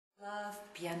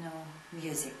piano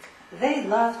music. They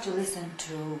love to listen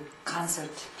to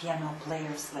concert piano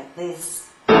players like this.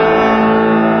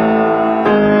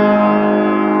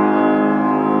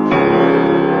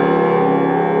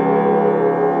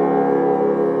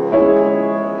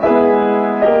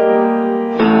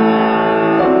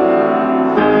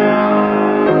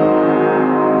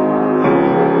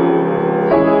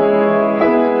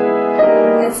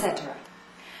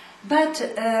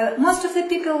 But most of the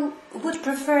people would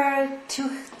prefer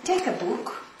to take a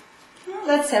book,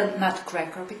 let's say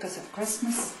Nutcracker because of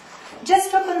Christmas,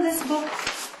 just open this book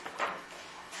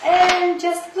and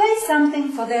just play something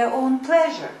for their own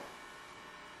pleasure.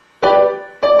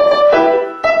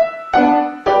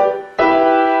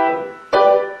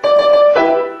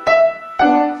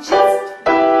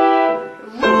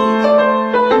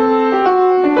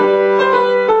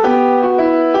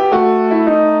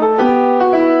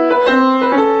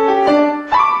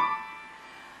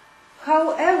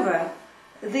 However,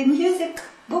 the music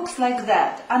books like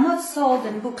that are not sold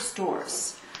in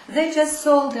bookstores. They're just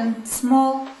sold in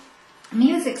small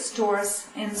music stores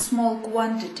in small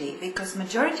quantity because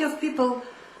majority of people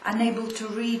are unable to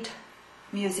read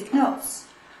music notes.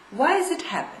 Why does it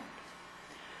happen?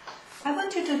 I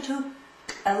want you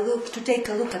to take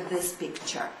a look at this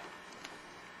picture.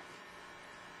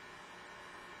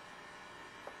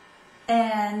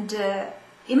 And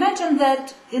imagine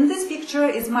that in this picture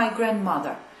is my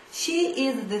grandmother. She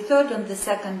is the third and the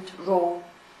second row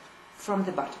from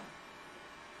the bottom.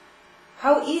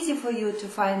 How easy for you to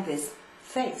find this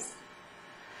face.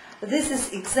 This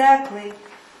is exactly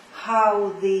how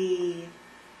the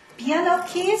piano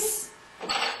keys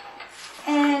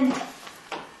and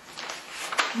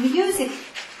music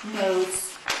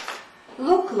notes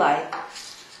look like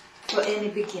for any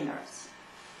beginners.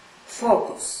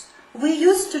 Focus. We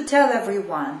used to tell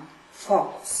everyone,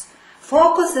 focus.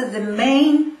 Focus is the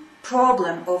main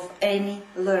problem of any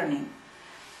learning.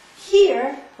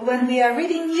 Here, when we are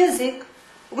reading music,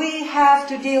 we have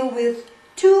to deal with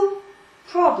two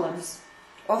problems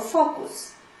of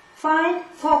focus. Find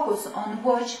focus on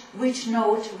which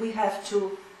note we have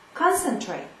to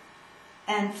concentrate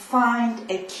and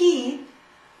find a key.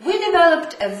 We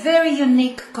developed a very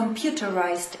unique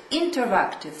computerized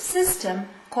interactive system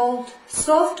called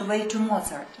Soft Way to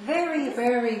Mozart. Very,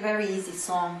 very, very easy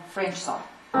song, French song.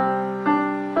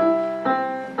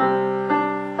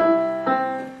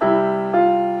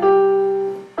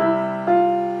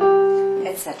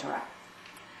 Etc.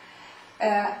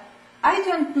 I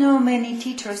don't know many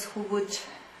teachers who would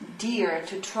dare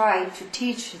to try to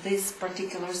teach this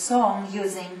particular song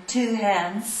using two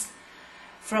hands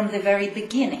from the very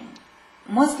beginning.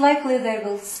 Most likely they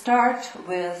will start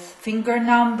with finger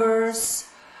numbers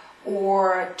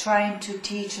or trying to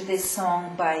teach this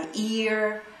song by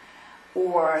ear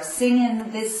or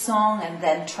singing this song and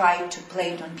then try to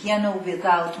play it on piano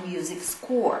without music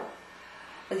score.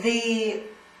 The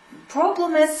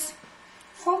problem is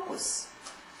focus.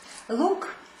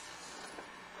 Look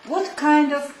what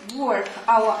kind of work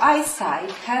our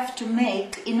eyesight have to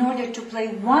make in order to play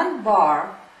one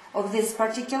bar of this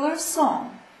particular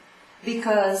song,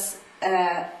 because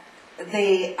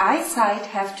the eyesight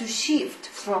have to shift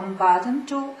from bottom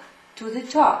to the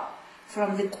top,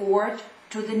 from the chord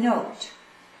to the note,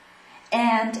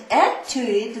 and add to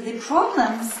it the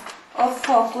problems of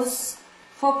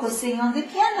focusing on the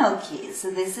piano keys.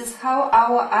 This is how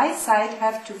our eyesight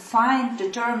have to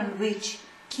determine which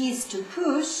keys to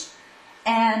push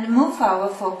and move our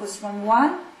focus from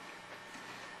one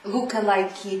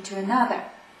look-alike key to another.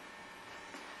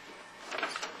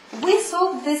 We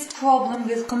solved this problem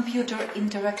with computer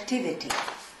interactivity.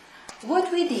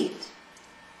 What we did?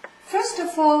 First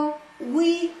of all,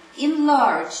 we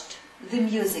enlarged the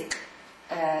music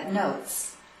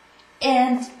notes.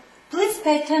 And please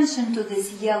pay attention to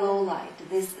this yellow light.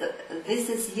 This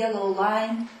is yellow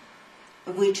line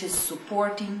which is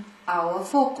supporting our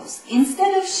focus.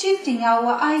 Instead of shifting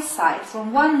our eyesight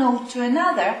from one note to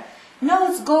another,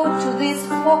 notes go to this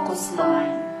focus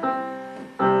line.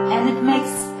 And it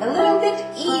makes a little bit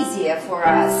easier for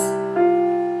us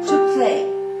to play.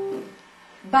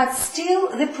 But still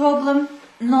the problem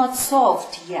not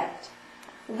solved yet.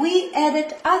 We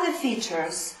added other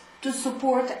features to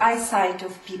support eyesight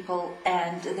of people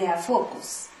and their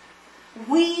focus.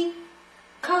 We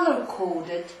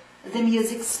color-coded the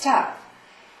music stuff.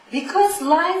 Because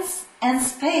lines and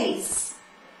space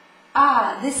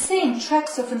are the same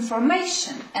tracks of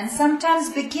information, and sometimes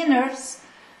beginners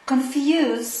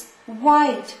confuse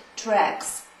white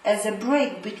tracks as a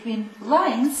break between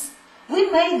lines, we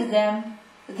made them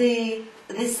the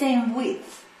same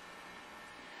width.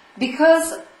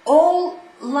 Because all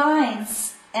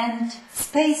lines and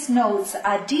space notes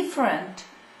are different,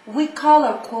 we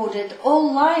color-coded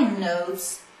all line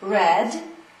notes red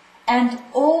and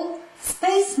all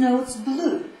space notes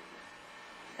blue.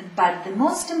 But the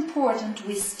most important,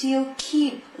 we still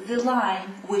keep the line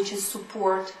which is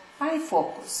support eye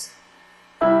focus.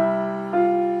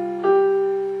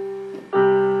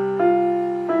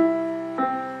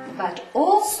 But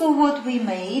also what we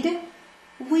made,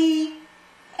 we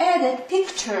added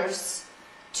pictures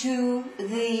to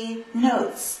the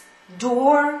notes.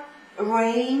 Door,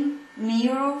 rain,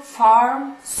 mirror,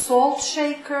 farm, salt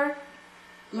shaker,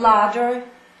 ladder,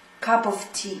 cup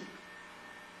of tea.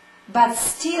 But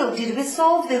still, did we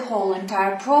solve the whole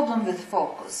entire problem with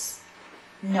focus?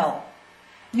 No.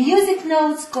 Music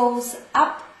notes goes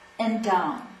up and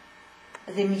down.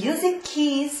 The music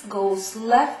keys goes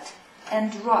left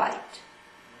and right.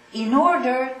 In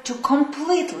order to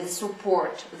completely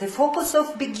support the focus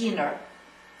of beginner,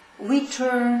 we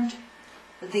turned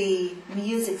the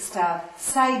music stuff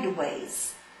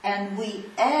sideways and we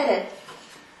added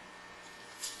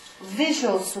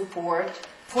visual support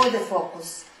for the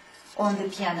focus on the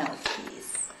piano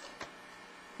keys.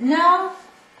 Now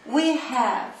we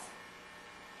have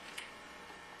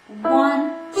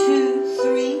 1, 2,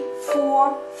 3,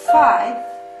 4,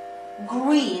 5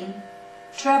 green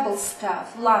treble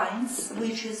staff lines,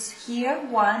 which is here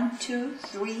 1, 2,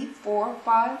 3, 4,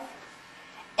 5,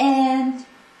 and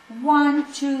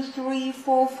 1, 2, 3,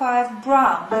 4, 5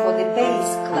 brown for the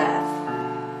bass clef.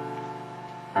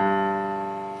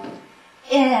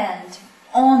 And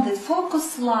on the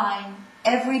focus line,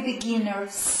 every beginner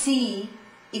see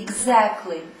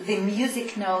exactly the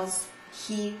music notes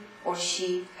he or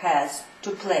she has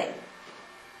to play.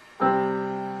 In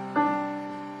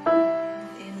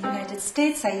the United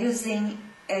States are using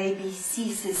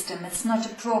ABC system. It's not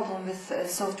a problem with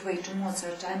software to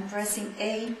Mozart. I'm pressing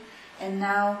A and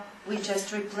now we're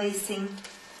just replacing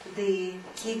the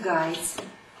key guides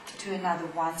to another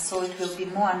one, so it will be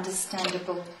more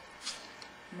understandable,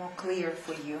 more clear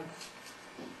for you.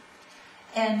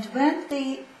 And when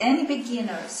any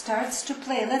beginner starts to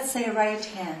play, let's say right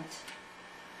hand,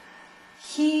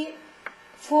 he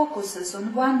focuses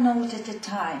on one note at a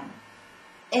time,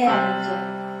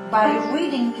 and by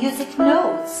reading music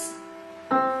notes,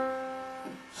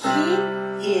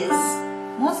 he is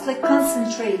mostly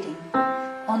concentrating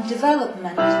on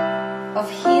development of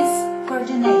his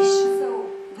coordination. So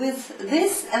with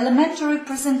this elementary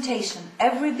presentation,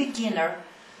 every beginner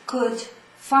could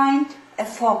find a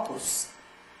focus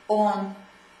on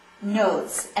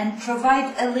notes and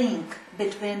provide a link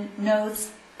between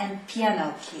notes and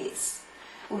piano keys.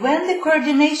 When the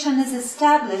coordination is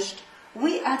established,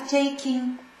 we are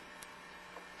taking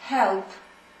help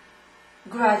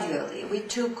gradually. We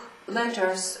took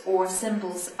letters or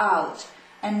symbols out,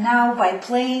 and now by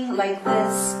playing like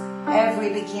this, every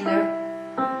beginner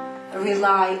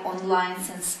rely on lines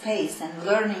and space and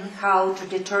learning how to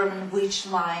determine which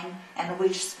line and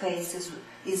which space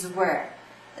is where.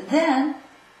 Then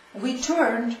we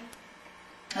turned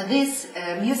this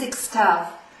music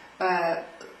stuff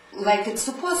like it's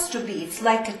supposed to be. It's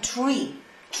like a tree,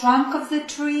 trunk of the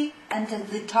tree and at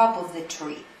the top of the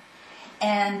tree.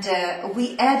 And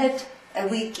we added,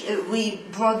 we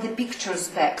brought the pictures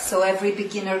back so every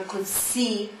beginner could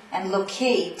see and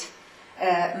locate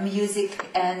music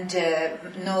and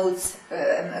notes,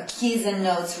 keys and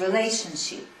notes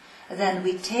relationship. Then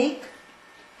we take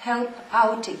help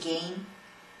out again.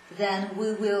 Then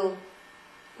we will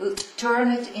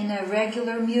turn it in a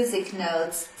regular music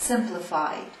notes,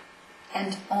 simplified.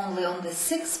 And only on the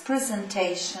 6th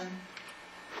presentation,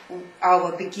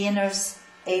 our beginners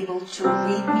able to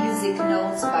read music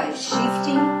notes by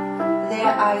shifting their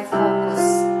eye focus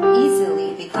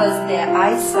easily because their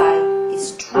eyesight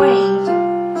is trained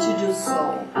to do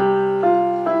so.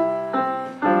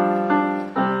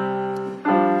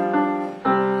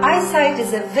 Eyesight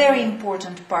is a very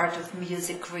important part of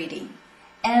music reading,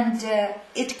 and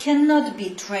it cannot be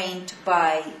trained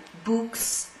by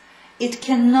books, it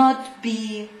cannot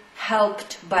be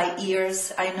helped by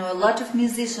ears. I know a lot of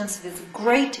musicians with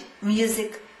great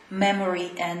music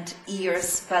memory and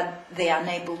ears, but they are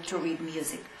unable to read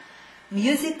music.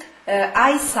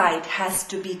 Eyesight has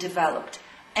to be developed,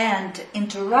 and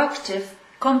interactive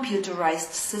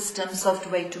computerized system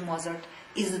software to Mozart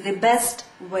is the best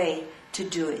way to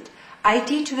do it. I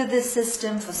teach with this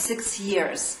system for 6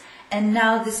 years, and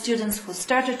now the students who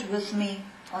started with me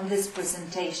on this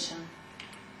presentation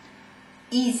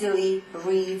easily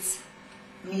reads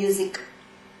music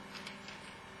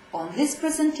on this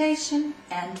presentation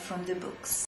and from the books.